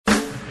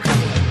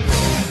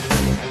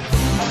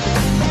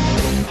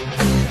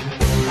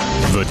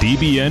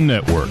DBN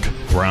Network.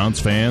 Browns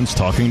fans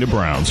talking to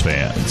Browns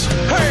fans.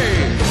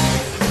 Hey!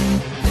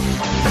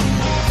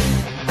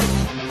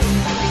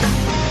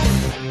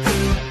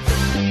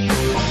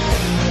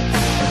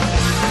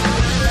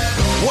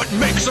 What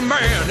makes a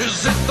man?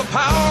 Is it the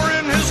power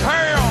in his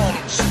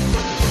hands?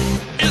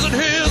 Is it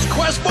his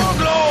quest for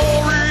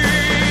glory?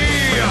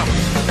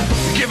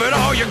 Give it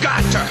all you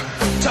got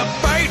to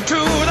fight to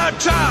the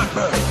top,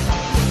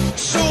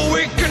 so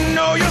we can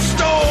know your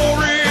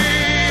story.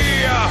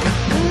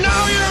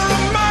 Now you're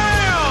a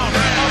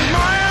man,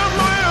 man.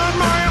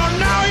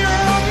 Now you're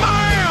a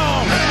man,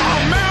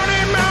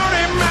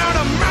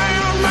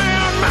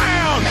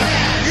 man.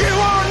 You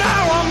are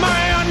now a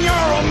man.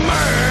 You're a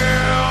man.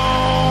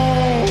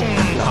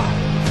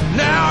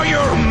 Now you're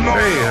a man.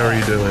 Hey, how are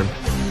you doing?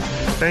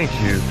 Thank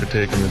you for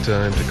taking the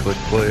time to click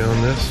play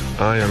on this.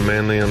 I am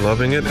Manly and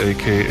Loving It,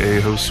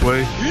 aka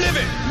Josue.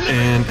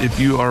 And if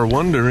you are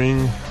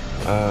wondering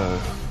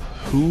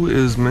who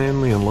is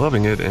Manly and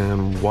Loving It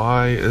and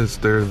why is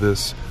there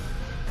this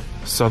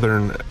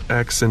southern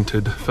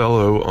accented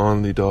fellow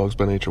on the Dogs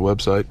by Nature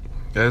website,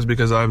 that is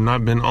because I've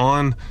not been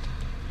on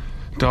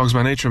Dogs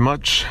by Nature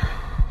much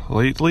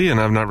lately, and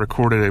I've not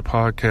recorded a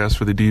podcast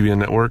for the DBN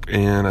Network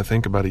in I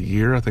think about a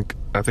year. I think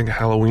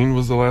Halloween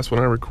was the last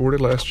one I recorded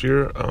last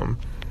year.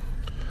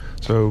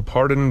 So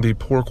pardon the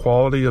poor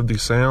quality of the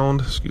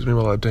sound. Excuse me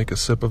while I take a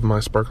sip of my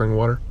sparkling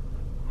water.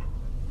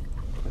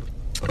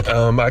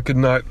 I could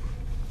not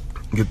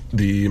get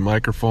the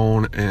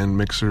microphone and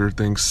mixer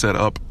things set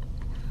up,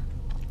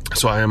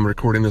 so I am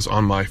recording this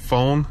on my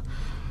phone.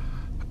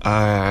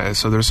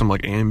 So there's some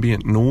like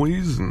ambient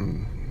noise,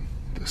 and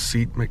the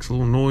seat makes a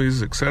little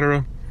noise,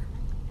 etc.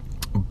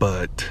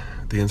 But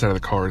the inside of the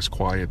car is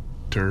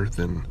quieter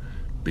than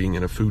being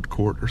in a food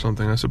court or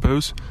something, I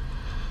suppose.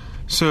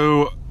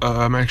 So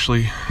I'm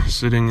actually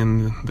sitting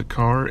in the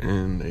car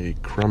in a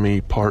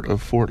crummy part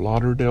of Fort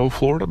Lauderdale,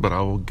 Florida, but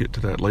I will get to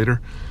that later.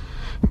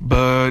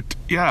 But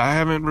yeah, I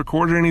haven't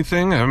recorded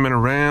anything. I haven't been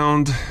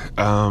around.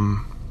 I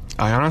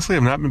honestly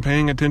have not been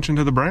paying attention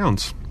to the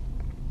Browns,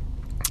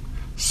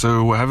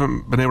 so I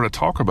haven't been able to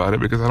talk about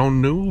it because I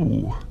don't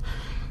know.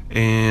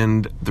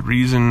 And the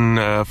reason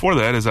for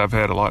that is I've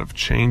had a lot of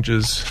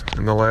changes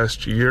in the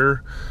last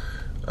year,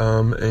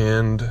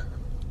 and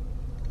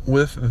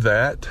with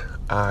that,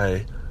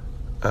 when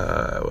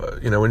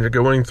you're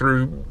going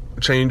through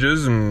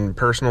changes and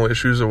personal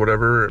issues or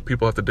whatever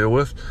people have to deal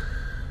with,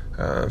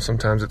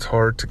 sometimes it's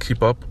hard to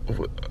keep up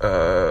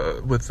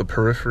with the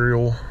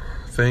peripheral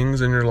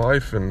things in your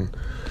life, and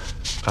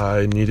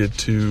I needed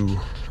to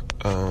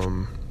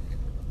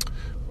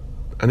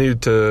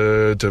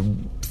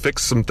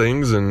fix some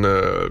things, and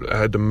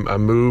I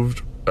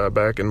moved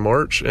back in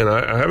March, and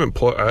I haven't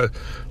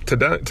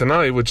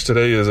tonight, which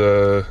today is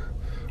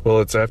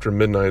it's after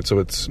midnight, so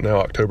it's now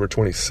October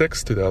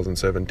 26th,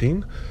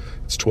 2017.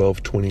 It's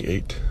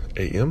 12:28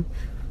 a.m.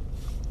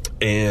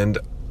 And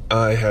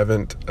I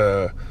haven't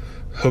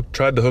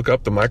tried to hook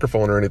up the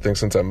microphone or anything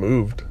since I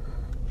moved.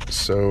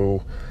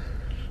 So,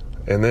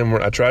 and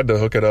then I tried to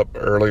hook it up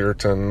earlier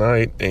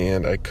tonight,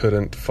 and I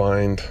couldn't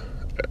find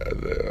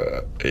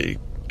a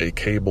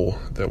cable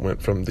that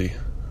went from the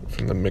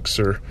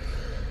mixer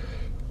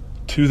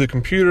to the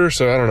computer.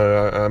 So I don't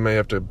know. I may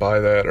have to buy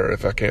that, or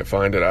if I can't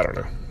find it, I don't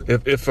know. I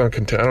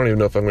don't even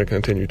know if I'm going to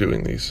continue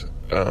doing these.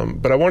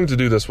 But I wanted to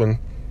do this one.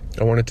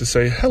 I wanted to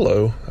say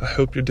hello. I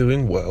hope you're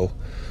doing well.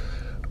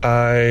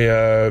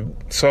 I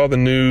saw the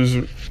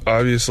news,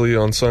 obviously,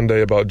 on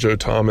Sunday about Joe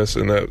Thomas,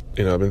 and that,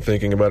 I've been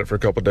thinking about it for a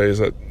couple of days.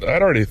 That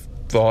I'd already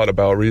thought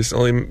about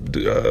recently,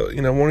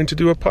 wanting to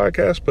do a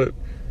podcast, but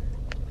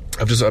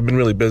I've been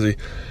really busy.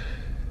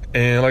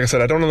 And like I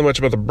said, I don't know much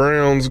about the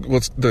Browns,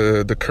 what's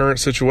the current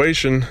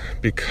situation,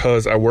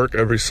 because I work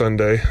every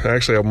Sunday.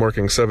 Actually, I'm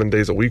working 7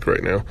 days a week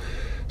right now.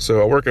 So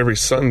I work every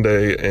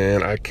Sunday,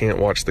 and I can't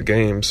watch the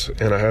games,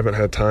 and I haven't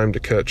had time to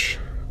catch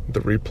the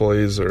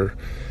replays, or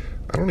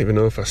I don't even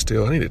know if I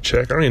need to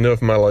check. I don't even know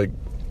if my,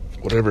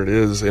 whatever it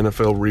is,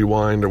 NFL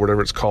Rewind or whatever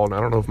it's called, I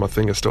don't know if my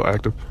thing is still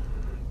active.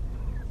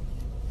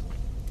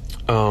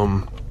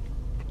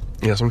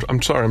 Yes,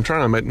 I'm sorry. I'm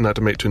trying not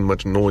to make too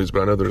much noise,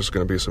 but I know there's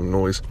going to be some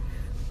noise.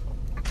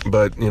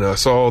 But, I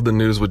saw the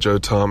news with Joe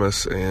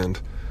Thomas,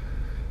 and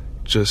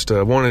just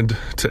wanted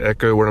to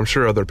echo what I'm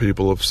sure other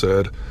people have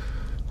said.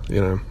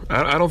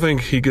 I don't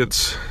think he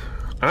gets...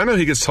 I know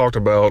he gets talked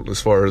about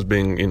as far as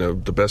being,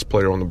 the best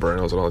player on the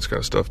Browns and all this kind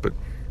of stuff, but,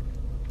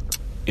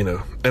 and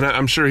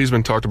I'm sure he's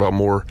been talked about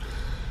more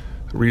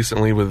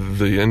recently with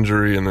the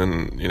injury, and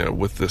then,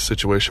 with the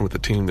situation with the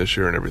team this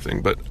year and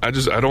everything. But I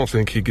don't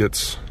think he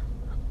gets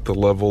the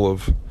level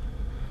of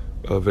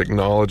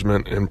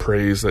acknowledgement and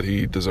praise that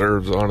he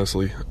deserves,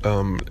 honestly.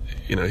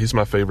 He's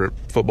my favorite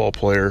football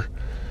player.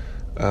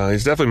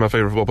 He's definitely my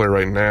favorite football player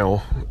right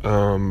now.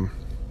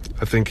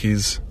 I think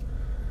he's,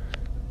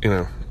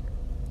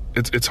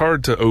 it's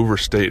hard to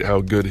overstate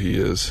how good he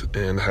is,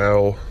 and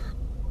how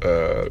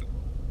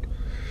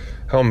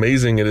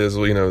amazing it is,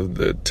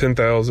 the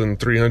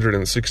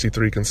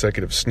 10,363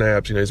 consecutive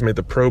snaps. He's made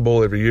the Pro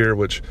Bowl every year,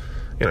 which,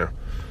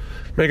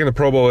 making the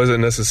Pro Bowl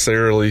isn't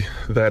necessarily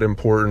that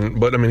important,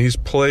 but I mean, he's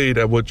played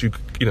at what you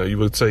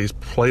would say he's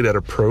played at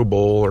a Pro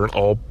Bowl or an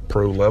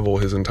all-pro level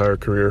his entire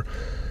career.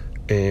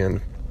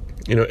 And,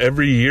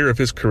 every year of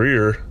his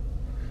career,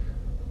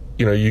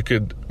 you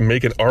could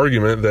make an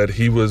argument that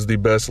he was the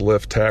best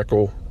left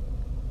tackle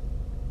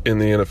in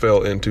the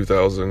NFL in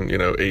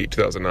 2008,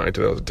 2009,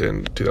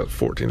 2010,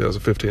 2014,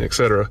 2015,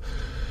 etc.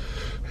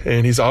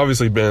 And he's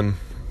obviously, in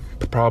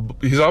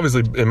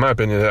my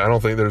opinion, I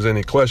don't think there's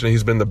any question,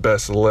 he's been the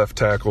best left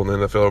tackle in the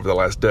NFL over the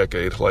last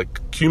decade,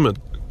 like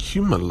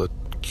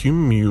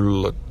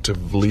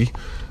cumulatively.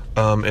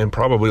 And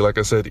probably, like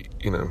I said,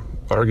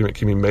 argument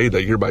can be made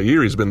that year by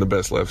year he's been the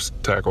best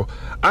left tackle.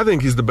 I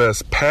think he's the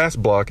best pass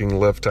blocking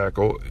left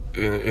tackle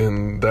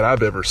in that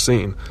I've ever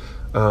seen.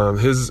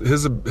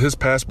 His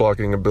pass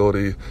blocking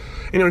ability,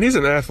 and he's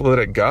an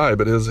athletic guy,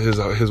 but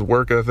his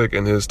work ethic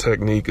and his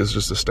technique is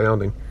just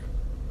astounding.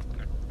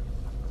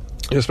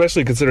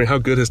 Especially considering how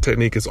good his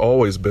technique has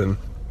always been,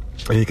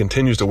 and he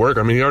continues to work.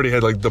 I mean, he already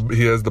had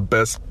he has the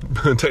best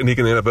technique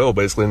in the NFL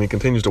basically, and he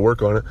continues to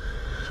work on it,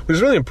 which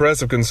is really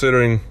impressive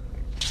considering,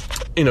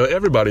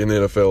 everybody in the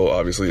NFL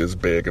obviously is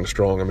big and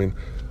strong. I mean,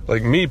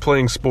 like me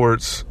playing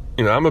sports,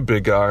 I'm a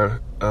big guy.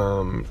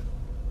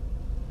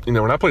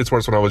 When I played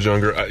sports when I was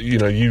younger,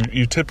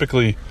 you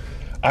typically,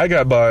 I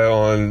got by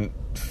on,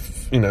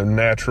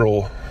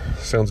 natural,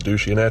 sounds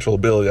douchey, natural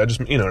ability. I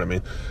just, you know what I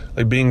mean?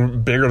 Like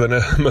being bigger than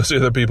most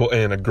other people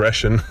and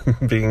aggression,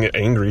 being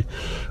angry,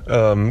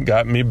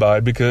 got me by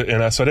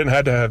so I didn't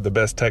have to have the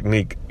best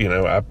technique.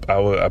 I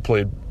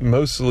played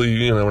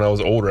mostly, when I was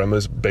older, I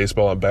missed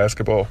baseball and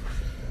basketball.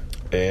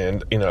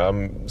 And,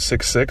 I'm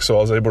 6'6", so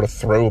I was able to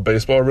throw a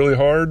baseball really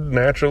hard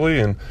naturally,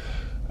 and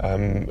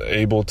I'm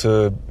able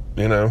to,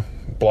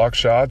 block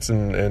shots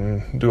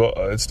and do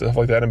stuff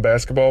like that in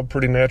basketball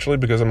pretty naturally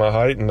because of my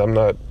height, and I'm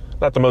not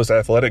the most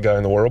athletic guy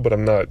in the world, but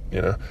I'm not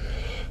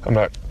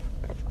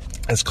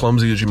as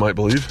clumsy as you might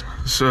believe.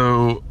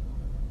 So,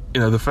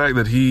 the fact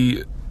that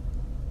he,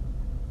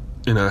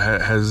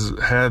 has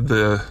had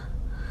the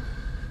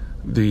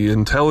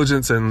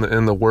intelligence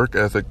and the work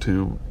ethic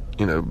to,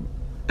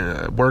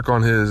 work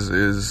on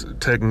his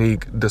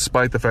technique,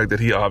 despite the fact that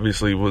he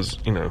obviously was,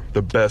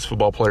 the best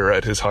football player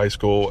at his high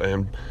school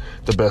and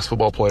the best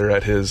football player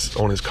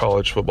on his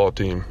college football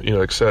team,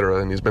 et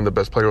cetera. And he's been the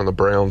best player on the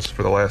Browns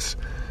for the last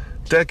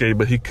decade,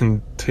 but he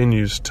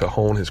continues to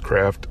hone his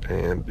craft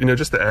and,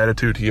 just the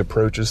attitude he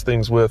approaches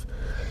things with,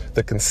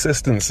 the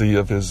consistency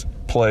of his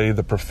play,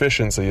 the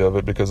proficiency of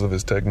it because of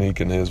his technique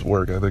and his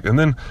work ethic. And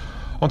then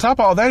on top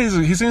of all that,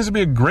 he seems to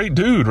be a great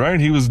dude, right?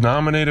 He was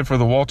nominated for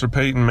the Walter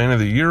Payton Man of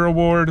the Year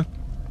award.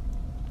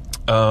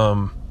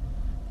 And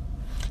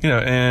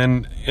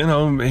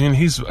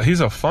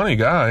he's a funny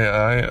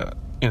guy.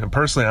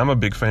 Personally, I'm a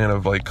big fan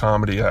of like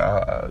comedy.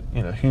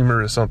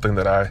 Humor is something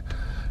that I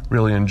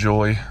really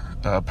enjoy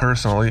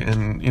personally,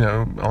 and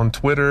on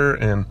Twitter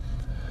and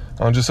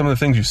on just some of the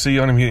things you see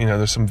on him.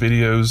 There's some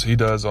videos he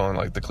does on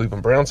like the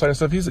Cleveland Browns side and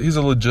stuff. He's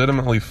a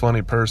legitimately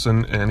funny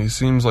person, and he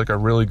seems like a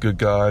really good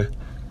guy.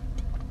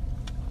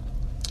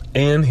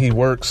 And he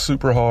works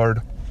super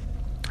hard,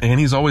 and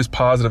he's always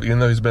positive, even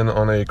though he's been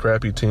on a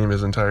crappy team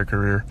his entire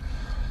career.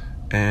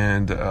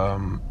 And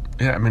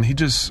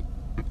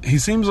he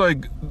seems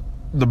like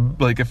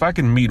if I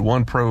can meet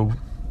one pro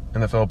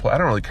NFL player, I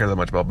don't really care that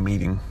much about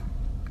meeting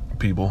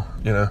people,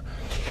 but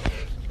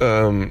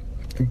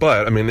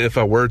I mean, if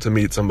I were to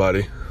meet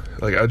somebody,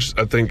 like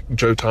I think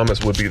Joe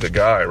Thomas would be the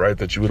guy, right,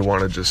 that you would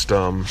want to just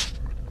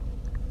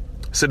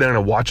sit down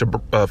and watch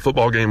a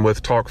football game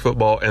with, talk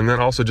football, and then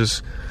also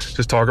just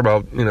talk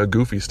about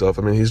goofy stuff.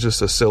 I mean, he's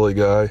just a silly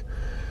guy.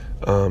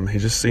 He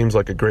just seems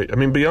like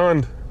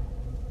beyond,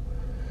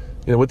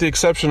 with the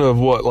exception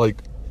of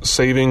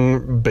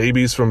saving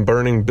babies from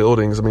burning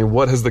buildings. I mean,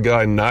 what has the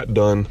guy not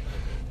done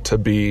to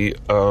be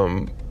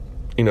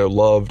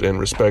loved and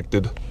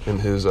respected in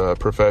his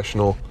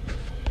professional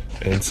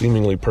and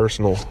seemingly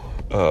personal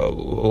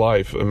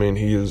life? I mean,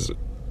 he is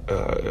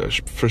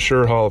for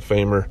sure Hall of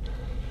Famer,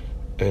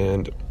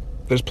 and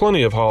there's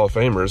plenty of Hall of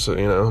Famers.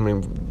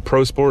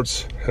 Pro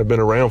sports have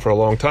been around for a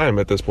long time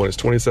at this point. It's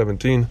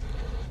 2017,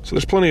 so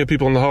there's plenty of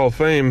people in the Hall of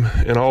Fame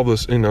in all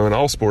this, in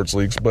all sports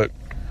leagues, but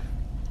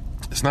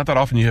it's not that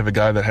often you have a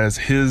guy that has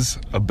his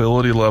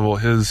ability level,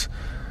 his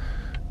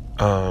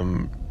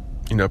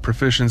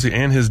proficiency,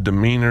 and his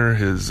demeanor,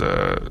 his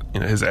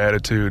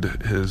attitude,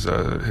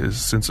 his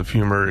sense of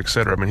humor,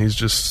 etc. I mean, he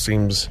just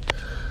seems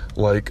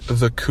like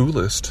the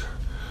coolest,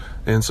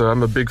 and so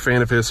I'm a big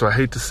fan of his. So I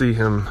hate to see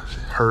him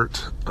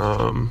hurt.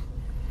 I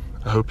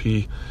hope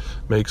he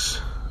makes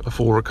a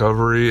full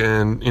recovery,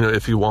 and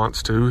if he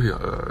wants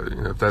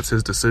to, if that's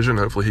his decision,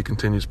 hopefully he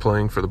continues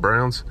playing for the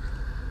Browns.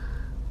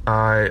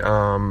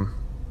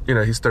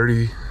 He's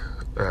 30.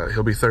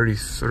 He'll be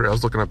 33. I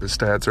was looking up his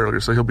stats earlier,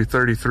 so he'll be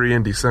 33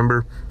 in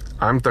December.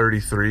 I'm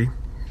 33.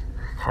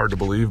 Hard to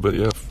believe, but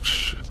yeah,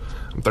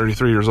 I'm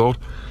 33 years old.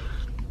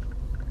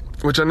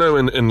 Which I know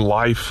in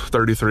life,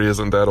 33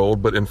 isn't that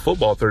old, but in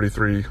football,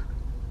 33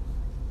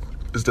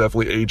 is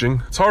definitely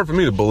aging. It's hard for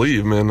me to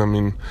believe, man. I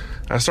mean,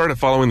 I started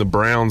following the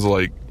Browns,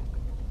 like,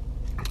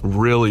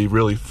 really,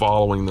 really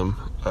following them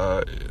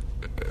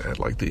at,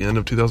 like, the end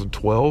of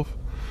 2012.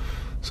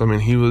 So, I mean,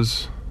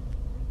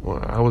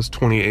 I was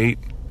 28,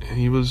 and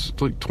he was,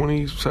 like,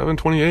 27,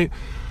 28.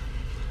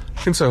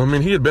 And so, I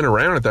mean, he had been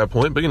around at that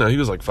point, but, he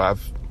was, like, 5,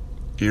 6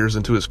 years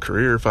into his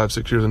career.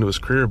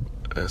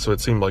 So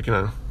it seemed like,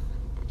 it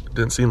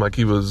didn't seem like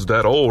he was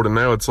that old, and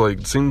now it's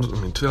like,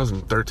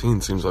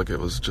 2013 seems like it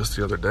was just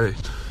the other day.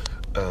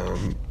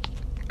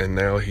 And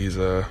now he's,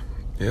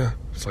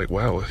 it's like,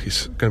 wow,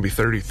 he's going to be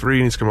 33,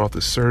 and he's coming off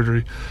this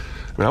surgery.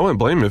 I mean, I wouldn't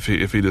blame him if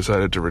he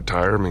decided to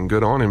retire. I mean,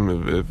 good on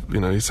him. If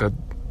he's had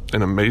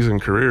an amazing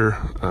career.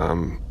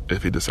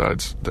 If he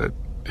decides that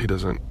he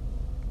doesn't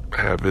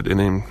have it in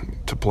him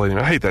to play.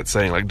 I hate that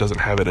saying, like,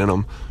 doesn't have it in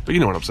him, but you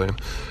know what I'm saying.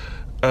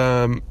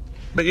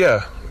 But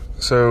yeah,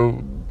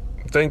 so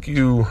thank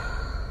you,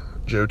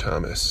 Joe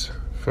Thomas,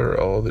 for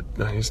all that.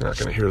 He's not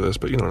going to hear this,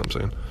 but you know what I'm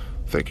saying.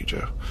 Thank you,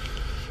 Joe.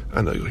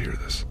 I know you'll hear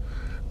this.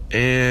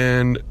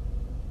 And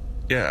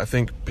yeah, I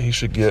think he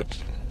should get.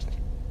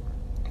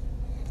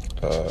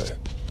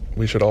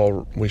 We should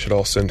all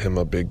send him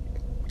a big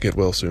get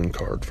well soon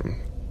card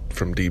from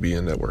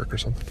DBN Network or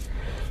something.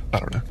 I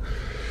don't know.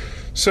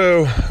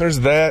 So there's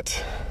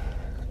that.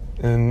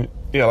 And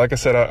yeah, like I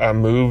said, I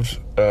moved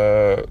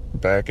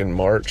back in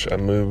March. I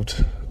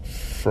moved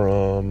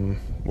from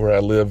where I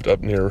lived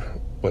up near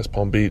West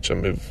Palm Beach. I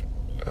moved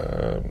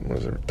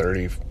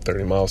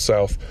 30 miles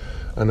south.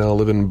 I now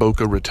live in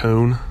Boca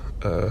Raton,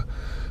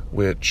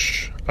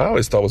 which I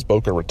always thought was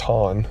Boca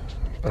Raton.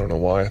 I don't know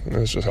why.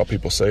 That's just how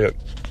people say it.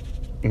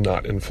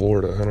 Not in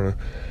Florida. I don't know.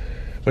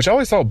 Which I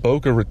always thought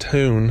Boca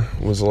Raton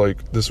was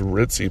like this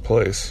ritzy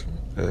place.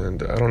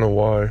 And I don't know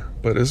why.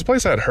 But it's a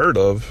place I'd heard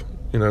of,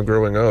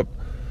 growing up.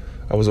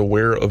 I was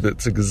aware of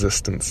its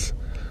existence.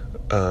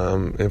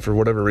 And for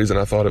whatever reason,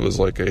 I thought it was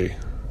like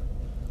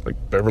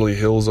Beverly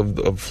Hills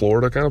of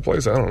Florida kind of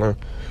place. I don't know.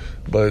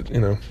 But,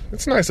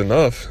 it's nice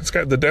enough. It's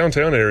got the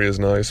downtown area is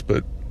nice,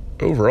 but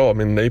overall, I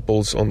mean,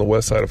 Naples on the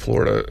west side of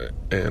Florida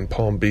and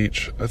Palm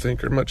Beach, I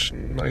think, are much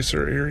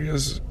nicer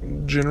areas,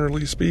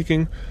 generally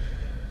speaking.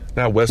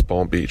 Not West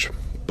Palm Beach,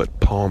 but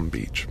Palm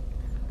Beach.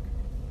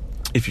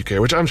 If you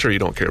care, which I'm sure you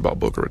don't care about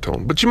Boca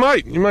Raton, but you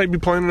might. You might be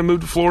planning to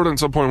move to Florida at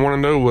some point and want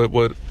to know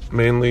what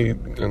Manly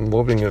and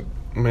loving it,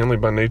 Manly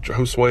by Nature,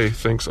 Josue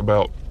thinks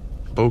about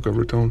Boca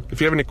Raton.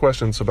 If you have any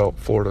questions about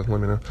Florida,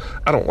 let me know.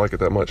 I don't like it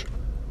that much.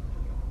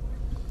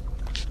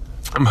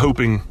 I'm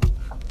hoping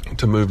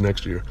to move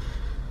next year.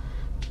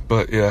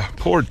 But yeah,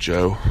 poor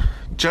Joe.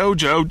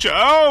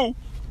 Joe!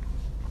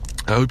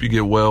 I hope you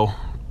get well.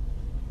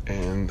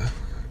 And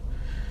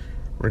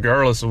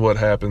regardless of what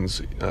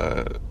happens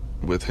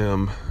with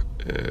him,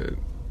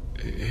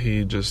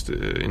 he just,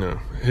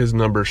 his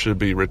number should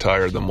be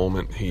retired the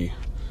moment he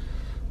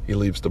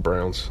leaves the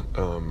Browns.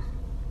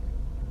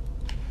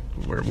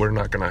 We're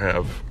not going to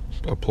have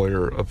a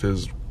player of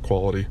his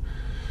quality.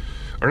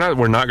 Or not,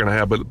 we're not going to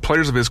have, but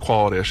players of his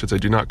quality, I should say,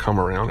 do not come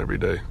around every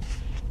day.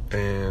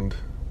 And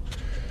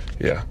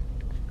yeah.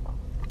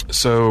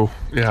 So,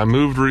 yeah, I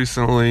moved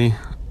recently,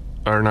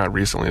 or not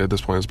recently, at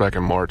this point, it's back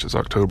in March, it's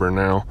October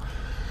now.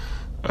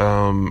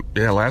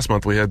 Last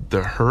month we had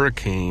the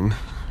Hurricane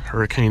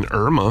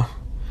Irma.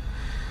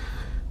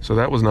 So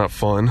that was not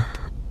fun.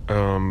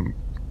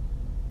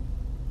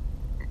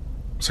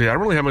 So yeah, I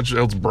don't really have much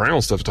else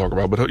Brown stuff to talk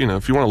about, but if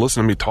you want to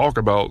listen to me talk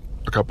about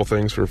a couple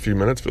things for a few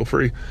minutes, feel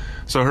free.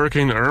 So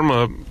Hurricane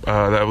Irma,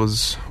 that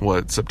was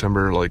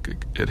September,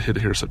 it hit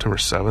here September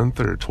 7th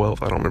or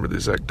 12th. I don't remember the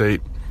exact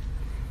date.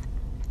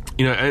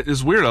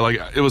 It's weird.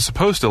 It was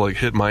supposed to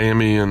hit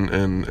Miami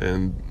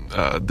and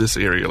this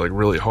area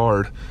really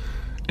hard.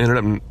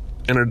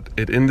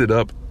 It ended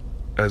up,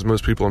 as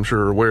most people I'm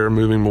sure are aware,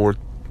 moving more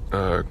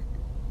to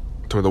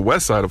the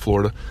west side of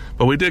Florida.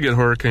 But we did get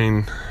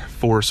hurricane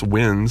force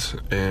winds,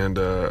 and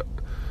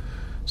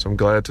so I'm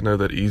glad to know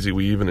that Easy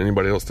Weave and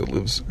anybody else that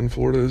lives in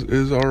Florida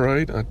is all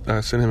right.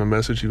 I sent him a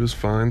message. He was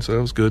fine, so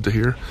that was good to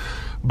hear.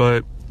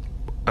 But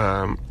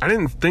I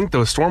didn't think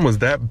the storm was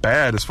that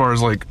bad as far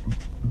as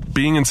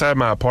being inside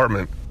my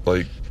apartment,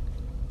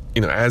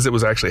 as it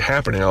was actually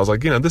happening. I was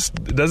like, this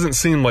doesn't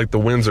seem like the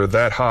winds are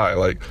that high.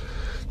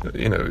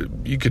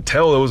 You could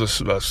tell there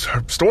was a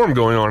storm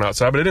going on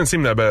outside, but it didn't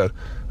seem that bad.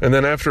 And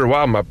then after a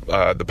while,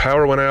 the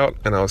power went out,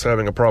 and I was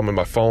having a problem with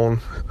my phone.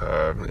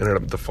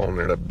 The phone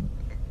ended up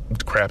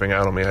crapping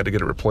out on me. I had to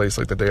get it replaced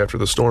the day after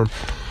the storm.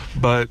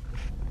 But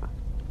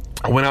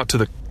I went out to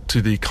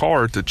the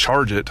car to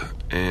charge it,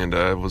 and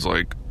it was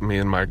me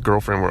and my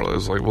girlfriend were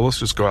well, let's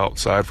just go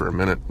outside for a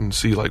minute and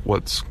see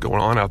what's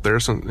going on out there.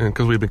 So,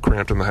 because we'd been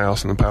cramped in the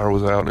house and the power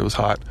was out and it was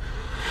hot.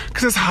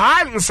 Because it's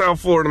hot in South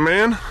Florida,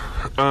 man.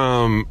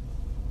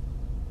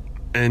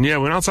 And yeah,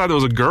 went outside. There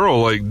was a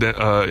girl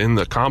in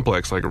the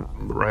complex,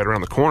 right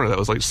around the corner, that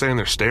was standing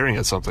there staring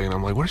at something. And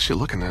I'm like, what is she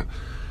looking at?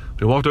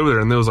 We walked over there,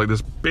 and there was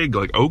this big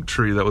oak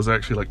tree that was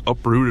actually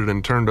uprooted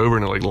and turned over,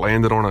 and it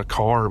landed on a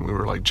car. And we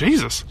were like,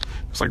 Jesus!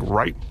 It's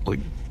right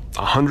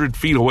 100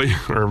 feet away,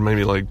 or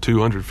maybe like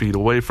 200 feet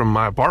away from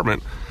my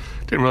apartment.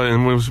 Didn't really,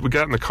 and we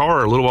got in the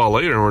car a little while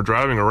later and we're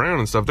driving around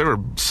and stuff. There were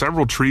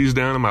several trees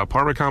down in my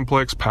apartment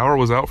complex. Power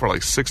was out for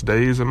like 6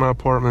 days in my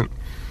apartment.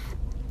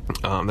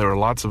 There were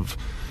lots of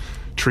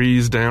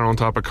trees down on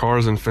top of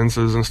cars and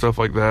fences and stuff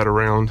like that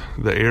around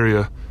the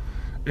area.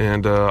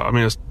 And, I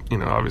mean, it's,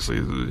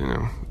 obviously,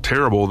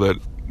 terrible that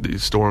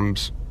these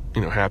storms,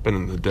 happen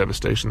and the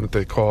devastation that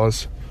they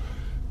cause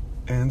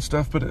and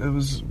stuff. But it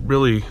was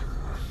really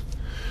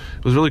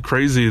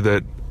crazy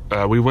that,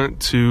 we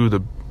went to the,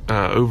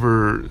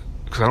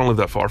 because I don't live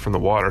that far from the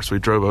water. So we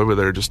drove over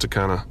there just to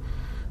kind of,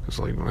 it's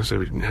like, when I say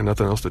we had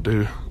nothing else to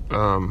do.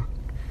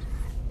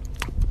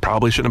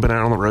 Probably shouldn't have been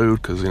out on the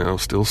road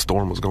because, still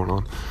storm was going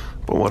on.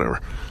 But whatever.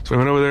 So we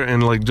went over there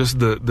and like just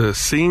the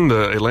seeing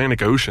the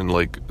Atlantic Ocean,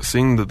 like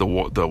seeing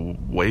the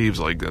waves,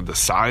 like the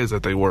size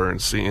that they were,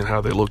 and seeing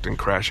how they looked and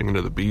crashing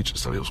into the beach and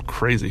stuff. It was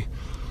crazy.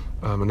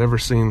 I've never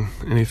seen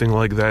anything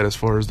like that as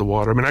far as the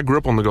water. I mean, I grew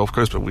up on the Gulf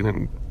Coast, but we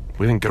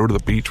didn't go to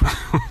the beach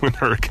when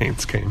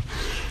hurricanes came.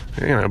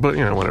 But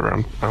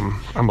whatever.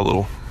 I'm a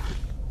little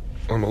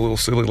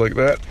silly like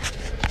that.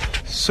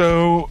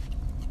 So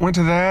went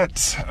to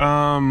that.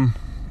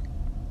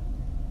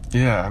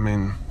 Yeah, I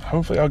mean,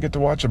 hopefully I'll get to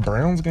watch a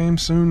Browns game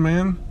soon,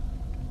 man.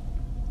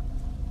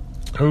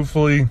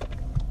 Hopefully,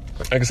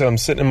 like I said, I'm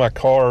sitting in my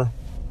car.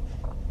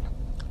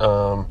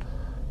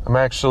 I'm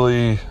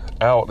actually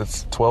out.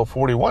 It's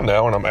 12:41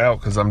 now, and I'm out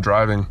because I'm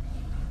driving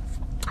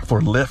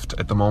for Lyft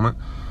at the moment.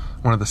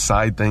 One of the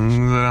side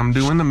things that I'm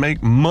doing to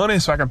make money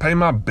so I can pay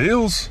my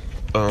bills.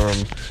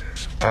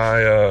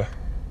 I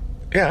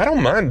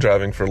don't mind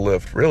driving for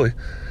Lyft, really.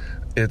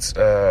 It's,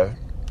 I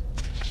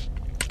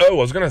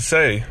was going to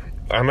say,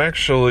 I'm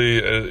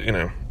actually,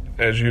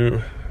 as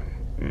you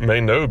may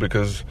know,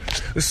 because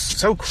this is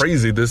so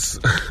crazy,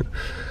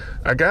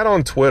 I got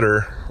on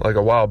Twitter, like,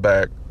 a while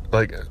back,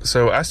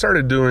 so I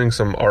started doing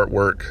some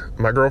artwork.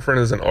 My girlfriend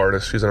is an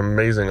artist. She's an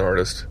amazing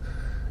artist.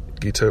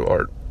 Gito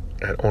Art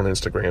on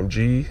Instagram,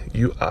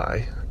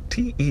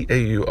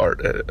 GUITEAU Art,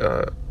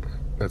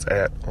 that's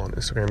on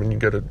Instagram, and you can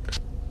go to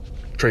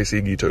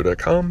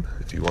tracygito.com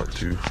if you want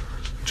to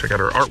check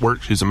out her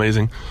artwork. She's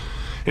amazing.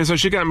 And so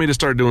she got me to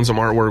start doing some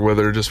artwork with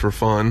her just for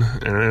fun,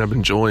 and I've been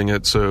enjoying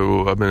it.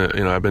 So I've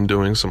been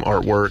doing some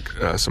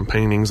artwork, some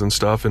paintings and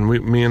stuff. And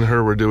me and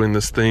her were doing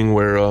this thing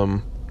where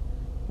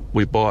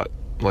we bought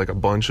like a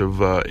bunch of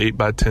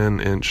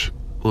 8x10 inch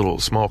little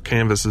small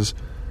canvases,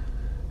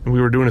 and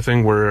we were doing a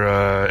thing where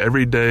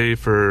every day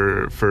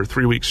for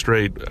 3 weeks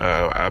straight,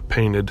 I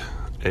painted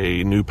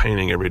a new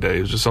painting every day.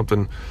 It was just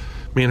something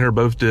me and her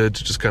both did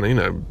to just kind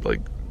of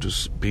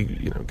just be,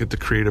 get the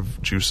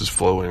creative juices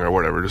flowing or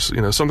whatever. Just,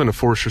 something to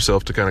force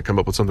yourself to kind of come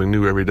up with something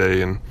new every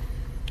day. And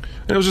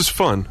it was just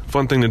fun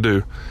thing to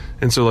do.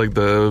 And so like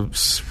the,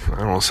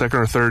 second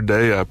or third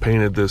day, I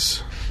painted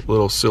this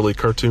little silly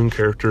cartoon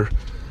character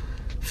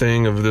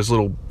thing of this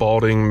little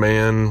balding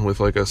man with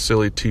like a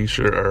silly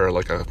t-shirt or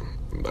like a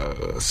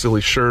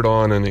silly shirt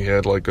on. And he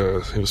had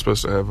he was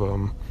supposed to have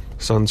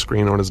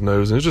sunscreen on his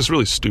nose. And it was just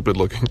really stupid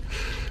looking.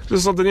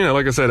 Just something,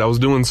 like I said, I was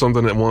doing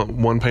something at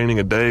one painting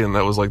a day, and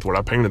that was like what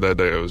I painted that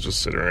day. I was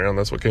just sitting around.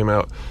 That's what came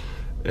out.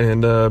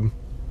 And,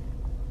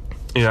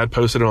 I'd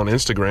posted it on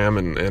Instagram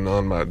and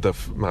on my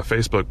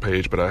Facebook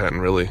page, but I hadn't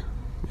really,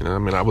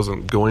 I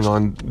wasn't going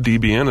on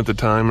DBN at the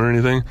time or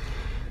anything.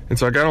 And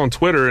so I got on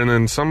Twitter, and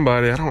then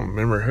somebody, I don't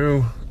remember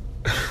who,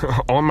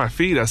 on my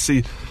feed, I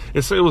see,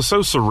 it was so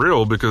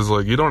surreal because,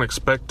 you don't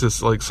expect to,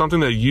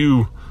 something that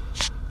you,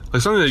 I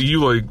don't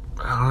know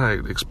how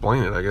to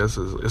explain it, I guess.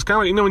 It's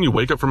kind of like, when you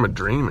wake up from a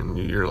dream and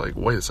you're like,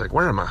 wait a sec,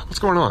 where am I? What's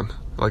going on?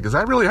 Is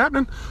that really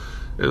happening?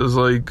 It was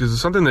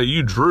it's something that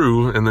you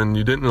drew and then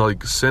you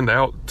didn't send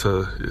out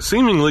to,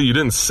 seemingly you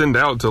didn't send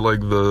out to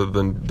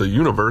the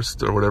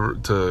universe or whatever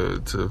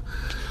to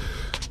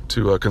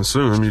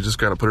consume. You just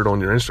kind of put it on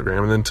your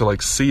Instagram, and then to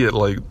see it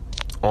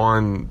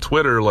on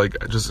Twitter,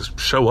 just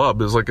show up.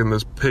 It was in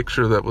this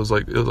picture that was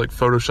it was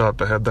Photoshopped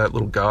to have that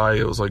little guy.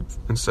 It was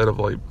instead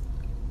of I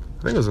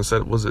think it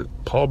was it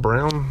Paul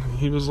Brown?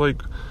 He was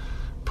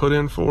put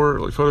in for,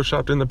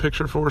 photoshopped in the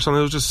picture for or something.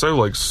 It was just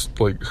so it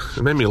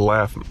made me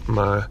laugh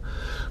my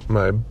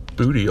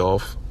booty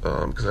off,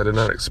 because I did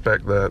not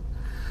expect that.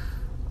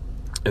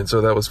 And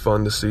so that was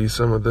fun to see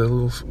some of the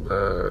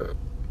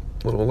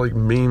little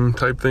meme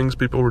type things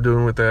people were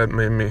doing with that. It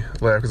made me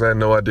laugh because I had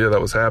no idea that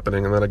was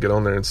happening, and then I get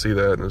on there and see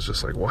that, and it's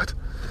just what?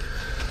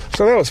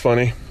 So that was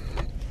funny.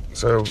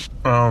 So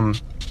I'm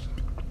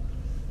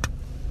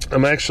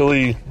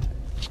actually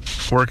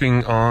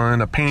working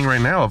on a painting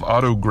right now of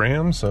Otto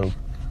Graham, so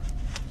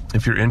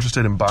if you're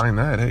interested in buying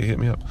that, hey, hit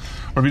me up.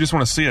 Or if you just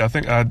want to see it, I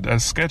think I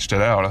sketched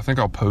it out. I think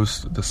I'll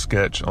post the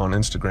sketch on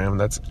Instagram.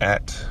 That's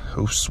at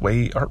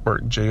Josue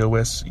Artwork,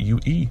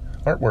 Josue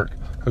Artwork.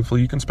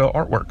 Hopefully you can spell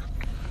artwork.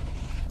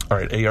 All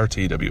right,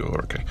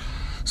 ARTWORK.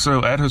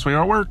 So at Josue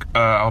Artwork,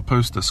 I'll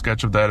post the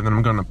sketch of that, and then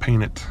I'm going to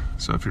paint it.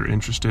 So if you're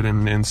interested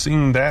in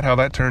seeing that, how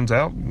that turns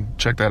out,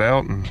 check that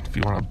out. And if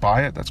you want to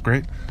buy it, that's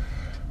great.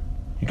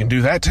 You can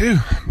do that too.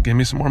 Give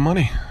me some more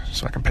money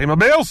so I can pay my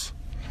bills.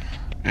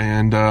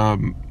 And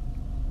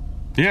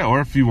yeah,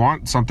 or if you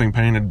want something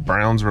painted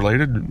Browns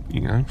related,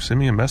 send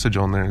me a message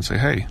on there and say,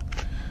 hey,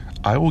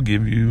 I will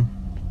give you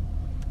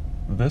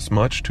this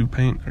much to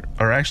paint.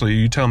 Or actually,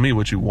 you tell me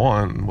what you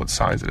want and what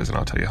size it is, and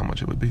I'll tell you how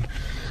much it would be.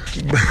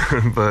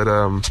 But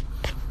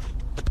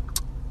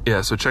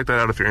yeah, so check that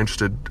out if you're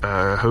interested.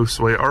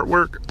 Josue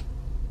Artwork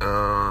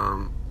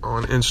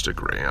on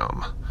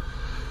Instagram.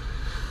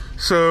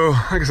 So,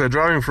 like I said,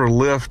 driving for a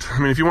Lyft. I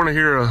mean, if you want to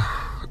hear a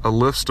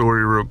Lyft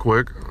story real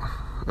quick,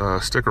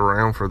 stick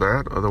around for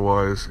that.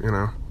 Otherwise,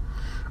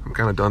 I'm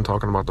kind of done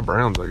talking about the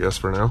Browns, I guess,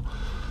 for now.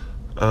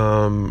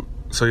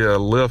 So yeah,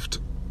 Lyft.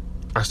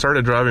 I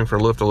started driving for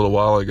Lyft a little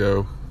while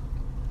ago.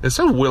 It's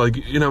so weird,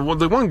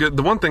 the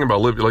one thing about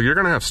Lyft, you're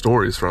gonna have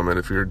stories from it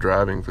if you're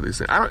driving for these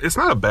things. It's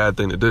not a bad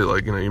thing to do.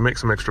 You make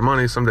some extra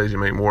money. Some days you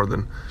make more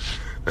than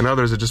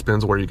others. It just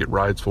depends where you get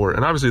rides for.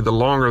 And obviously, the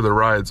longer the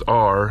rides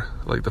are,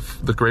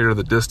 the greater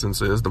the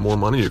distance is, the more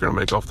money you're gonna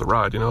make off the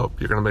ride. You're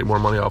gonna make more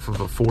money off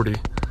of a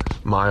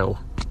 40-mile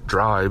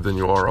drive than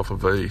you are off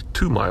of a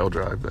 2-mile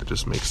drive. That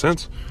just makes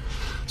sense.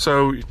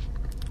 So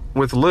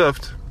with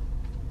Lyft,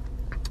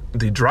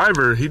 the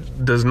driver, he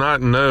does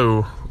not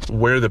know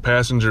where the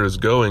passenger is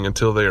going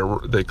until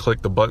they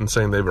click the button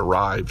saying they've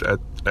arrived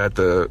at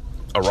the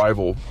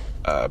arrival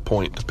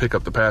point to pick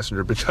up the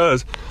passenger,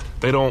 because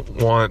they don't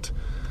want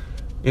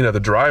the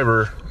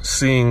driver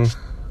seeing,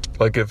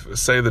 if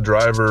say the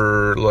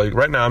driver,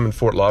 right now I'm in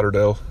Fort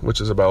Lauderdale, which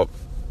is about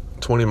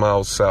 20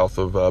 miles south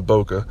of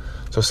Boca.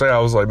 So say I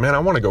was like, man, I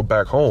want to go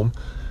back home,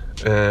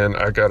 and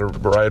I got a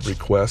ride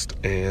request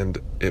and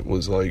it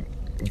was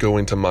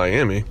going to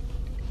Miami.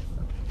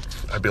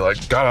 I'd be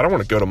like, God, I don't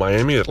want to go to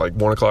Miami at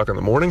 1 o'clock in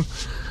the morning.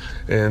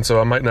 And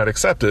so I might not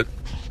accept it.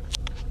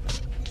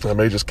 I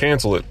may just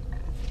cancel it.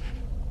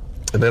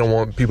 And they don't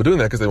want people doing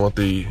that because they want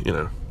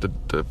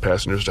the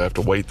passengers to have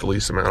to wait the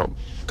least amount of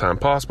time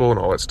possible and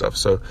all that stuff.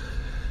 So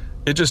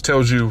it just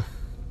tells you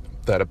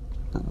that a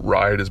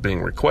ride is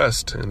being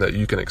requested and that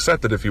you can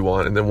accept it if you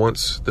want. And then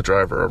once the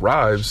driver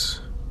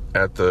arrives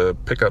at the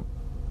pickup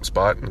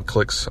spot and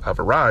clicks, I've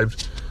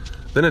arrived,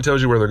 then it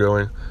tells you where they're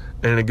going.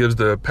 And it gives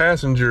the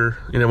passenger,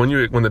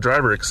 when the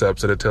driver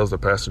accepts it, it tells the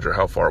passenger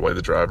how far away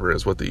the driver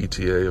is, what the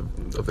ETA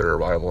of their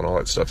arrival and all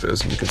that stuff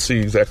is. And you can see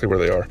exactly where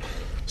they are.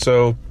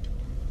 So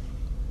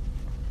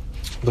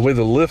the way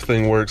the Lyft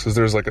thing works is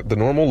there's the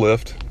normal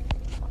Lyft,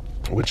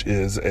 which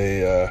is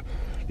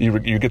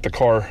you get the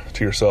car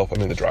to yourself. I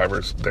mean, the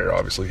driver's there,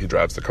 obviously. He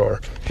drives the car,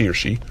 he or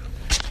she.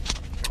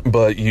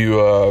 But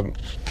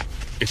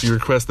if you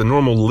request the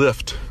normal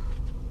Lyft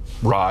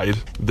ride,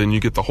 then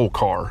you get the whole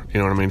car, you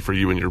know what I mean, for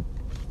you and your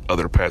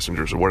other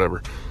passengers or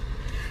whatever.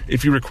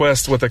 If you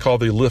request what they call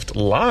the Lyft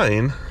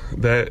line,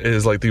 that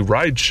is the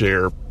ride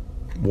share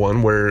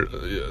one, where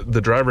the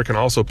driver can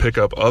also pick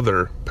up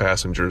other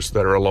passengers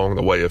that are along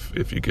the way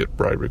if you get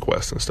ride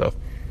requests and stuff.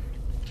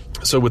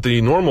 So with the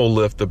normal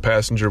Lyft, the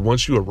passenger,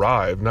 once you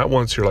arrive, not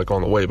once you're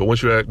on the way, but once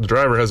the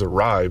driver has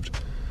arrived.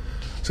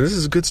 So this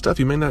is good stuff.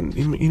 You may want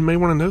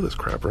to know this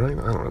crap, right?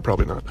 I don't know,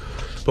 probably not.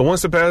 But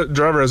once the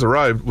driver has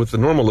arrived, with the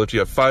normal Lyft, you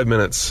have 5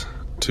 minutes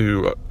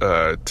to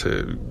get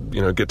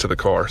to the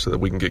car so that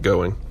we can get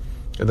going,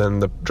 and then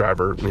the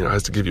driver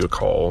has to give you a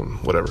call and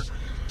whatever.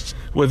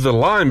 With the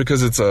line,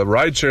 because it's a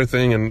rideshare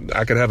thing, and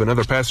I could have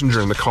another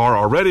passenger in the car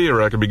already,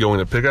 or I could be going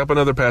to pick up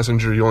another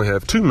passenger, you only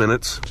have 2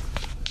 minutes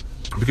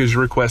because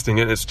you're requesting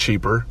it. It's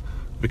cheaper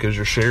because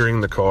you're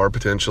sharing the car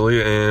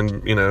potentially,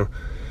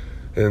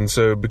 and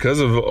so because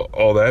of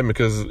all that, and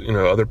because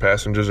other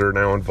passengers are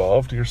now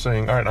involved, you're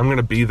saying, all right, I'm going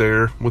to be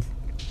there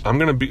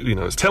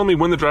tell me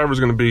when the driver's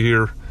going to be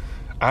here.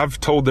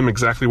 I've told them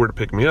exactly where to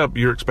pick me up.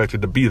 You're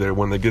expected to be there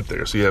when they get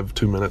there, so you have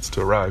 2 minutes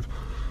to arrive.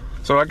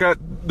 So I got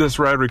this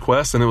ride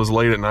request, and it was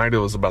late at night. It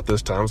was about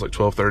this time. It was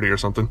 12:30 or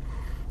something.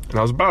 And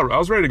I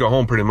was ready to go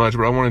home pretty much,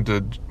 but I wanted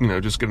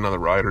to, just get another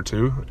ride or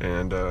two.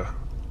 And,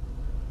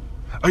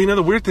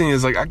 the weird thing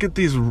is, I get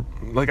these,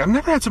 I've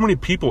never had so many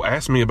people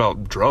ask me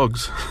about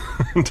drugs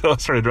until I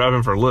started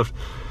driving for Lyft.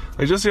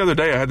 Just the other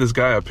day, I had this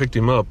guy, I picked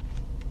him up,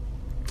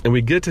 and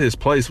we get to his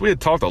place. We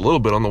had talked a little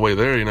bit on the way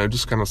there,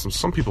 just kind of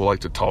some people like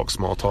to talk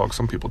small talk.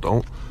 Some people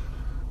don't.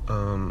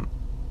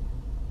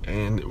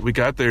 And we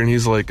got there, and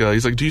he's like,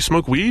 do you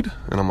smoke weed?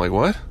 And I'm like,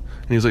 what?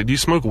 And he's like, do you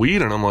smoke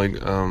weed? And I'm like,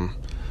 well,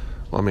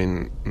 I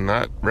mean,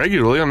 not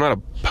regularly. I'm not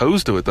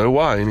opposed to it though.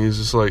 Why? And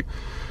he's like,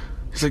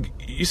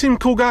 you seem a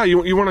cool guy.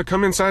 You want to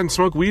come inside and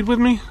smoke weed with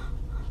me?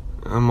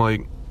 And I'm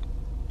like,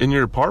 in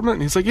your apartment?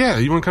 And he's like, yeah,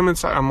 you want to come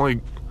inside? I'm like,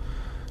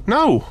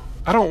 no,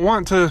 I don't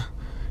want to.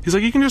 He's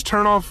like, you can just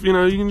turn off, you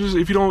can just,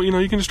 if you don't,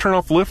 you can just turn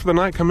off Lyft for the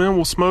night, come in,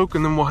 we'll smoke,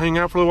 and then we'll hang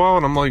out for a while.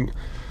 And I'm like,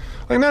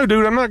 no,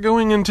 dude, I'm not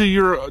going into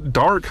your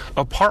dark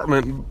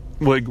apartment,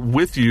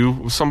 with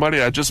you,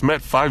 somebody I just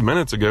met 5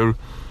 minutes ago,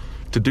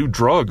 to do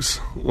drugs.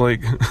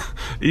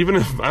 Even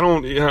if I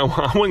don't,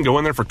 I wouldn't go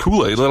in there for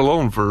Kool-Aid, let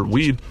alone for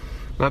weed.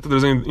 Not that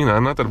there's any,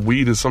 not that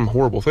weed is some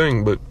horrible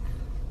thing, but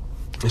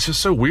it's just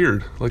so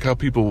weird, how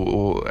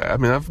people,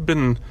 I've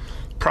been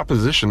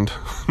propositioned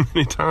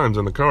many times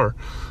in the car.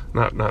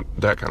 Not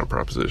that kind of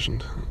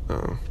propositioned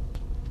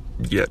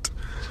yet.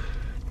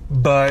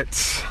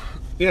 But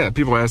yeah,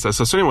 people ask that.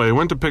 So anyway, I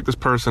went to pick this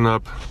person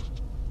up.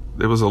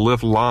 It was a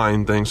Lyft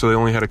line thing, so they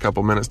only had a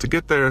couple minutes to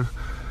get there.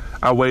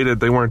 I waited.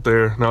 They weren't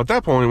there. Now, at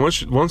that point,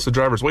 once the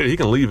driver's waited, he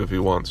can leave if he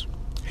wants.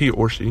 He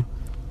or she.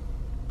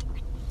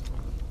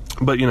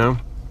 But, you know,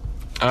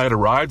 I had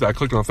arrived. I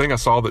clicked on the thing. I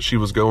saw that she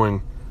was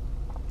going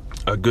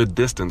a good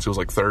distance. It was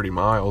like 30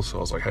 miles. So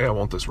I was like, hey, I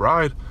want this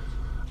ride.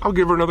 I'll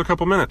give her another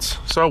couple minutes.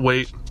 So I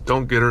wait.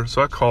 Don't get her.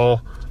 So I call.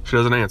 She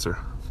doesn't answer.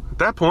 At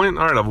that point,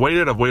 all right, I've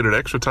waited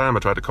extra time. I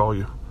tried to call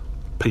you.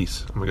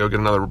 Peace. I'm going to go get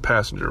another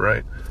passenger,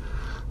 right?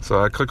 So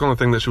I click on the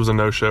thing that she was a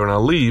no-show, and I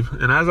leave.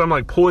 And as I'm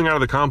like pulling out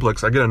of the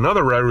complex, I get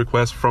another ride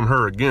request from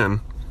her again,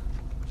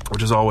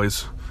 which is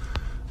always,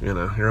 you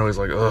know, you're always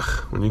like,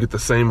 ugh, when you get the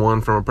same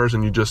one from a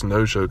person you just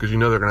no-show, because you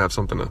know they're going to have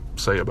something to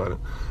say about it.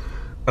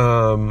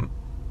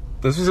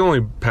 This was the only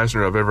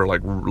passenger I've ever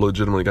like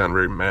legitimately gotten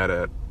very mad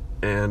at.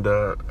 And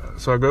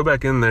so I go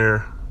back in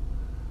there,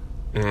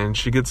 and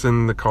she gets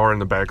in the car in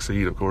the back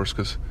seat, of course,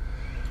 because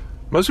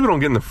most people don't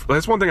get in the...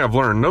 That's one thing I've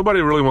learned.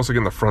 Nobody really wants to get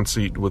in the front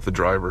seat with the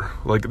driver.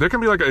 Like, there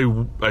can be, like,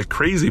 a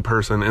crazy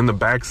person in the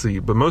back seat,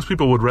 but most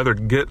people would rather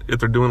get, if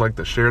they're doing, like,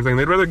 the share thing,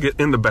 they'd rather get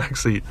in the back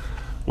seat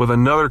with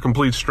another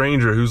complete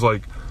stranger who's,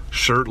 like,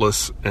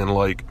 shirtless and,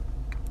 like,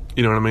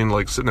 you know what I mean,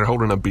 like, sitting there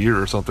holding a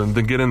beer or something,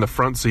 than get in the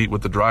front seat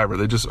with the driver.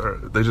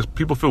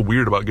 People feel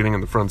weird about getting in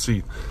the front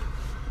seat.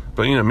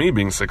 But, you know, me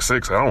being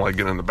 6'6", I don't like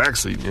getting in the back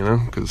seat, you know,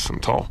 because I'm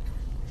tall.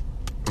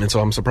 And so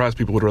I'm surprised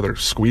people would rather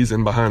squeeze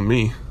in behind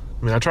me.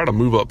 I mean, I try to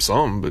move up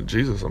some, but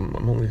Jesus, I'm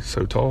only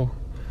so tall,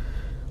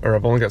 or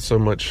I've only got so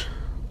much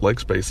leg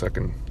space I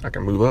can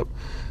move up.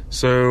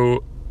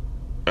 So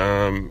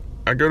I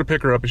go to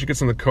pick her up, and she gets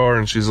in the car,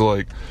 and she's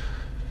like,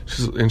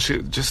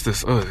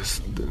 the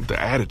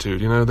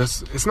attitude, you know.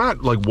 It's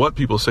not like what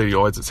people say to you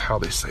always; it's how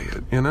they say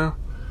it, you know.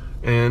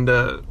 And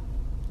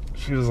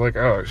she was like,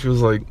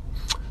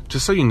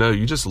 just so you know,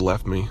 you just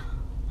left me.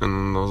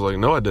 And I was like,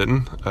 no, I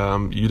didn't.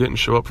 You didn't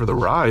show up for the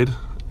ride.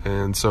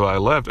 And so I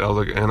left. I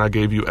was like, and I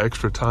gave you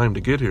extra time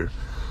to get here.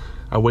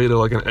 I waited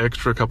like an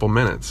extra couple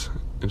minutes.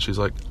 And she's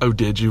like, oh,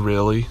 did you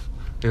really?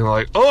 And I'm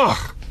like,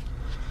 ugh.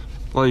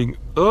 Like,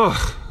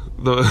 ugh.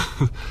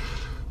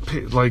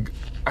 Like,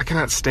 I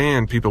cannot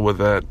stand people with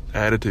that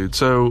attitude.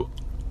 So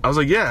I was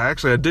like, yeah,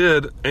 actually I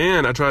did.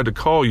 And I tried to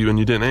call you and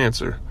you didn't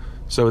answer.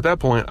 So at that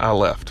point, I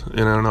left.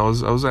 You know, and I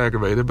was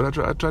aggravated, but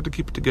I tried to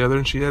keep it together.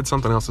 And she had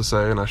something else to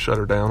say, and I shut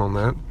her down on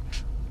that.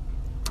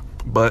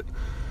 But...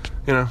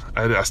 you know,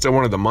 I still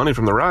wanted the money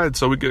from the ride,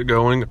 so we get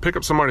going, pick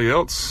up somebody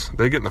else.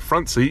 They get in the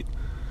front seat.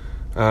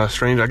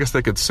 Strange, I guess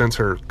they could sense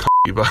her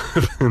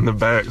vibe in the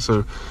back,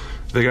 so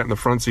they got in the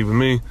front seat with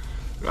me.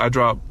 I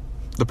drop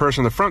the person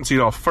in the front seat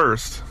off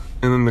first,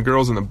 and then the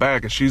girl's in the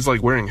back, and she's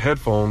like wearing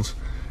headphones.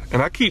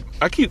 And I keep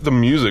the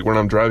music when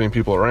I'm driving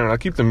people around. I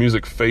keep the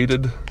music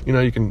faded. You know,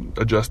 you can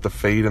adjust the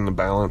fade and the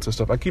balance and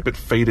stuff. I keep it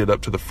faded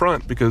up to the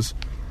front because,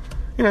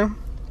 you know,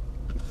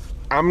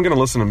 I'm going to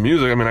listen to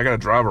music. I mean, I got to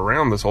drive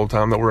around this whole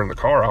time that we're in the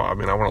car. I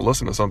mean, I want to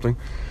listen to something.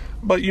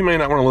 But you may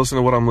not want to listen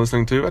to what I'm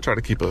listening to. I try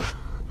to keep a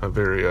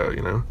very,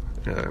 you know,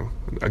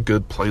 a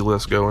good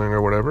playlist going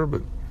or whatever.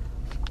 But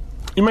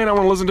you may not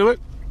want to listen to it.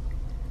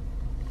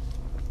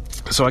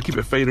 So I keep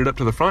it faded up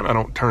to the front. I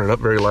don't turn it up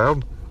very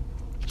loud.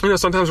 You know,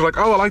 sometimes they're like,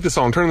 oh, I like this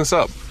song. Turn this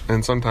up.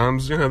 And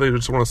sometimes, you know, they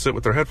just want to sit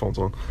with their headphones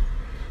on.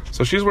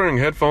 So she's wearing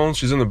headphones.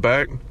 She's in the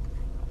back.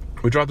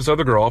 We dropped this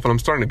other girl off, and I'm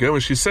starting to go,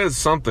 and she says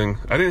something.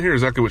 I didn't hear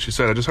exactly what she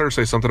said. I just heard her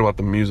say something about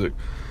the music.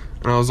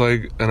 And I was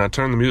like, and I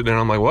turned the music down.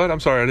 I'm like, what?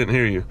 I'm sorry, I didn't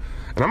hear you.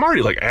 And I'm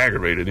already, like,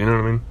 aggravated, you know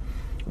what I mean?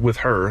 With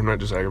her. I'm not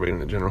just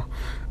aggravated in general.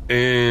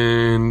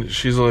 And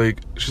she's like,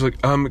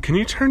 can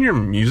you turn your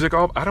music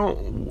off? I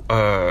don't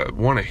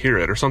want to hear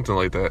it, or something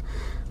like that.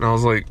 And I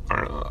was like,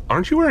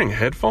 aren't you wearing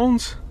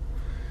headphones?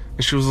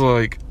 And she was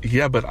like,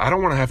 yeah, but I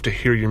don't want to have to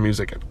hear your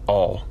music at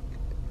all.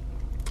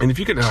 And if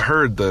you could have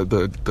heard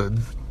the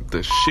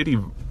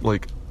shitty,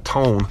 like,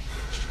 tone,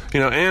 you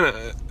know,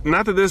 and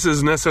not that this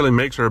is necessarily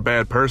makes her a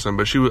bad person,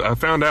 but I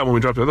found out when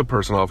we dropped the other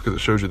person off, because it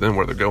shows you then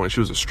where they're going.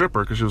 She was a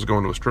stripper because she was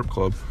going to a strip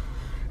club.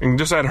 And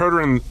just I'd heard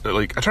her in,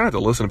 like, I try not to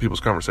listen to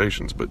people's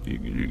conversations, but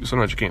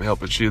sometimes you can't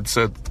help it. She had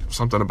said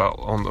something about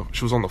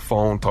she was on the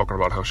phone talking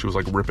about how she was,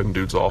 like, ripping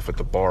dudes off at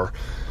the bar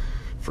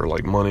for,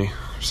 like, money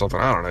or something.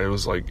 I don't know. It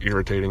was, like,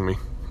 irritating me.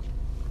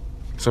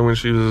 So when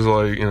she was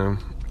like, you know,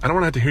 I don't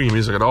want to have to hear your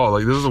music at all.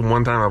 Like, this is the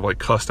one time I've, like,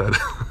 cussed at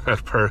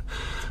her.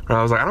 And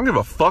I was like, I don't give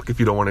a fuck if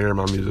you don't want to hear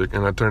my music.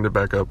 And I turned it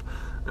back up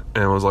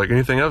and was like,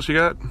 anything else you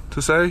got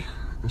to say?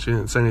 And she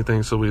didn't say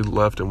anything, so we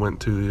left and went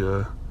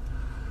to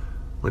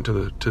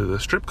the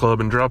strip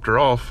club and dropped her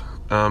off.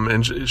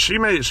 And she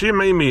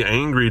made me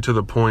angry to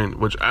the point,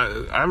 which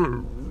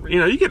I'm, you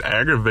know, you get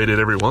aggravated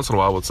every once in a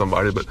while with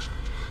somebody, but,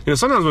 you know,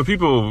 sometimes when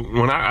people,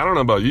 I don't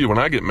know about you, when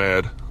I get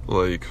mad,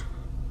 like,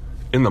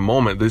 in the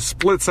moment, this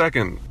split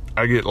second,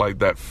 I get like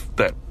that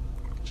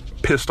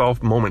pissed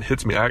off moment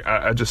hits me.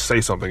 I just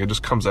say something. It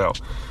just comes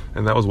out.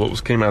 And that was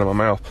what came out of my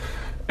mouth.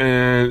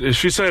 And if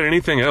she said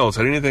anything else,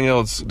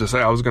 to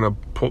say, I was going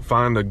to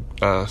find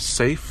a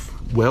safe,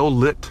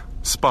 well-lit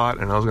spot,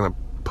 and I was going to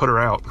put her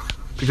out.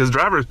 because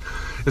drivers,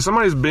 if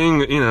somebody's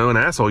being, an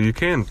asshole, you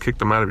can kick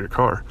them out of your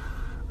car.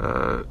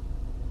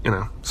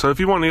 So if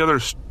you want any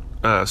other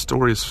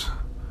stories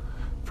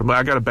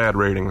I got a bad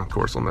rating, of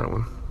course, on that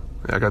one.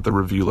 I got the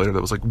review later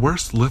that was like,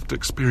 worst Lyft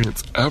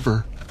experience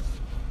ever.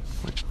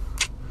 Like,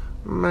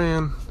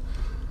 man,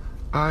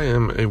 I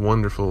am a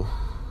wonderful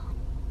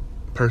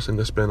person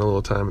to spend a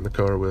little time in the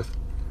car with.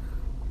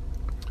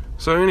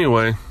 So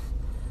anyway,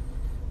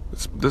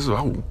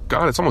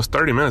 it's almost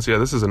 30 minutes. Yeah,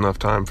 this is enough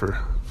time for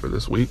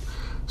this week.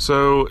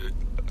 So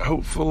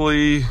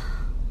hopefully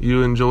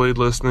you enjoyed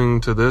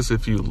listening to this.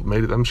 If you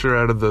made it, I'm sure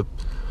out of the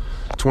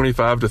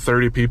 25 to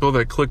 30 people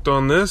that clicked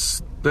on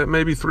this, that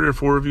maybe 3 or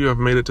 4 of you have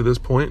made it to this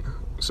point.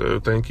 So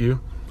thank you.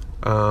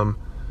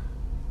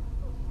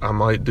 I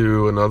might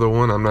do another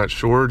one. I'm not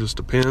sure. Just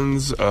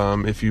depends.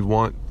 If you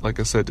want, like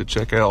I said, to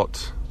check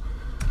out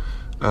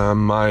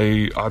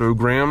my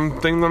autogram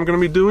thing that I'm going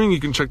to be doing, you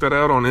can check that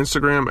out on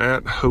Instagram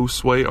at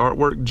Josue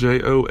Artwork,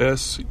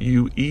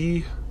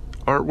 Josue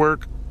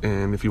Artwork.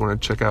 And if you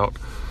want to check out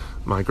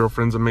my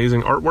girlfriend's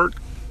amazing artwork,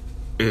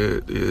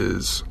 it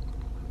is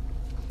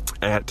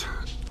at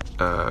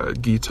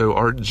Guiteau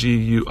Art,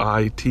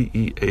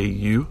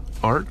 Guiteau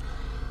Art.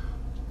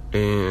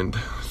 And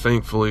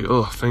thankfully,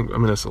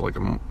 it's like a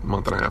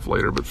month and a half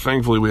later, but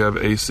thankfully we have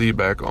AC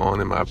back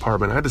on in my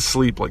apartment. I had to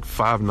sleep like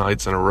 5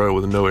 nights in a row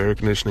with no air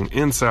conditioning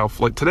in South.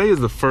 Like, today is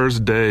the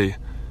first day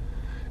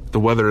the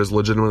weather has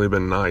legitimately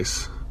been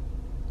nice,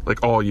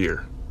 like all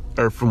year,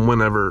 or from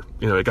whenever,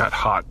 it got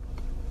hot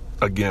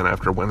again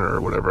after winter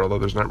or whatever, although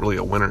there's not really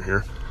a winter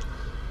here.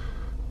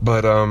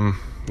 But,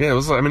 yeah,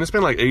 it's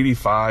been like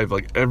 85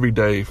 like every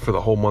day for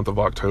the whole month of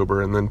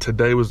October, and then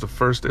today was the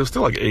first. It was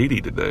still like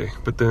 80 today,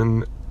 but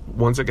then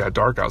once it got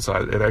dark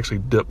outside, it actually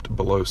dipped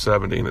below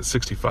 70, and it's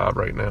 65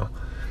 right now.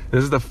 And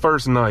this is the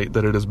first night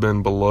that it has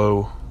been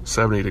below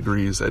 70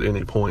 degrees at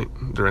any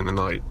point during the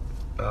night.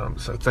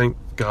 So thank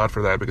God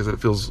for that, because it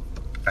feels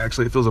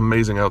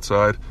amazing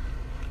outside.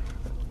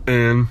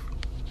 And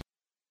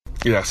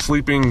yeah,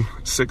 sleeping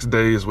 5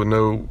 days,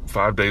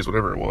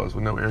 whatever it was,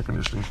 with no air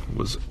conditioning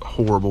was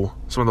horrible.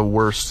 Some of the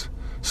worst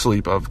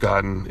sleep I've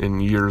gotten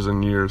in years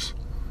and years.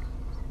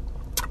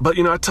 But,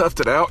 I toughed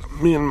it out.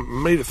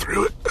 Made it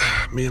through it.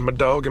 Me and my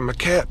dog and my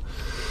cat.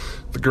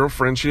 The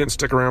girlfriend, she didn't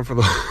stick around for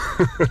the,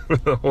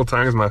 the whole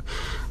time, because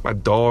my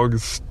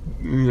dog's,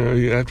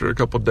 after a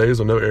couple of days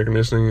with no air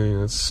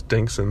conditioning, it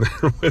stinks in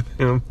there with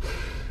him.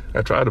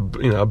 I try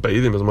to, I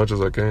bathe him as much as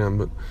I can.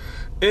 But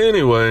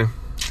anyway,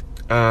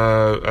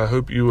 I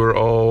hope you are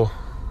all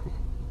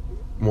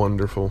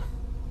wonderful,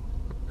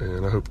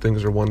 and I hope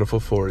things are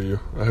wonderful for you.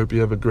 I hope you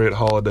have a great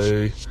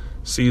holiday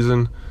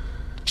season,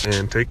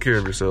 and take care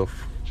of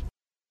yourself.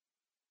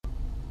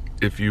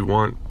 If you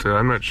want to,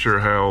 I'm not sure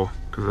how,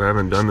 because I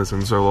haven't done this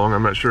in so long,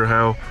 I'm not sure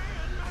how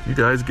you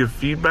guys give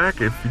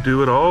feedback. If you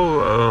do it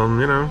all,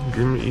 you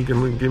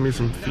can give me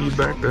some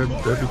feedback.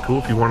 That'd be cool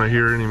if you want to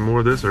hear any more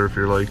of this, or if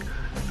you're like,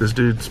 this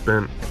dude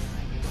spent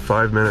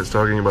 5 minutes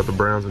talking about the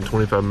Browns and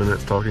 25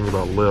 minutes talking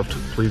about Lyft,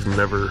 please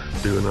never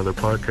do another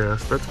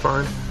podcast. That's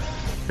fine.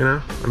 I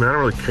don't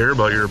really care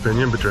about your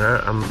opinion, but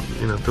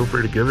feel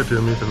free to give it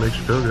to me if it makes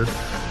you feel good.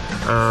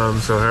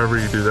 So however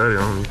you do that, you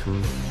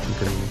can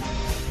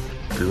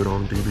do it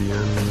on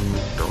DBN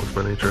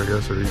ManlyByNature, I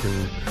guess, or you can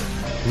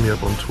hit me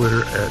up on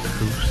Twitter at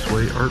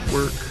Josue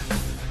Artwork.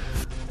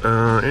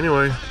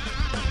 Anyway,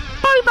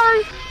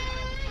 bye.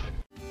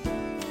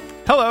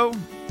 Hello,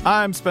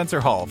 I'm Spencer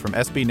Hall from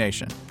SB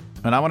Nation,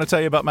 and I want to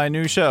tell you about my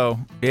new show,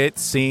 It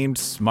Seemed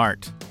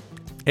Smart.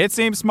 It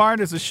Seemed Smart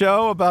is a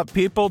show about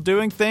people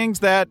doing things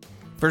that,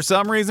 for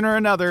some reason or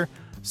another,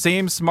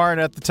 seem smart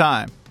at the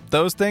time.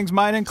 Those things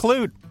might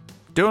include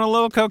doing a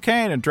little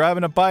cocaine and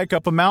driving a bike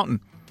up a mountain.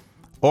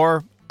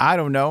 Or, I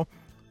don't know,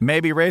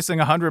 maybe racing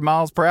 100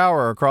 miles per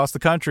hour across the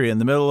country in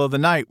the middle of the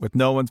night with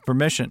no one's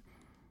permission.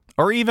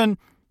 Or even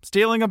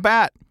stealing a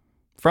bat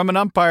from an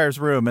umpire's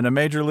room in a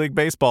Major League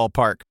Baseball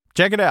park.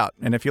 Check it out,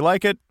 and if you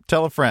like it,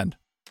 tell a friend.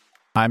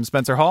 I'm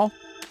Spencer Hall.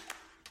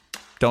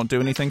 Don't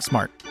do anything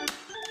smart.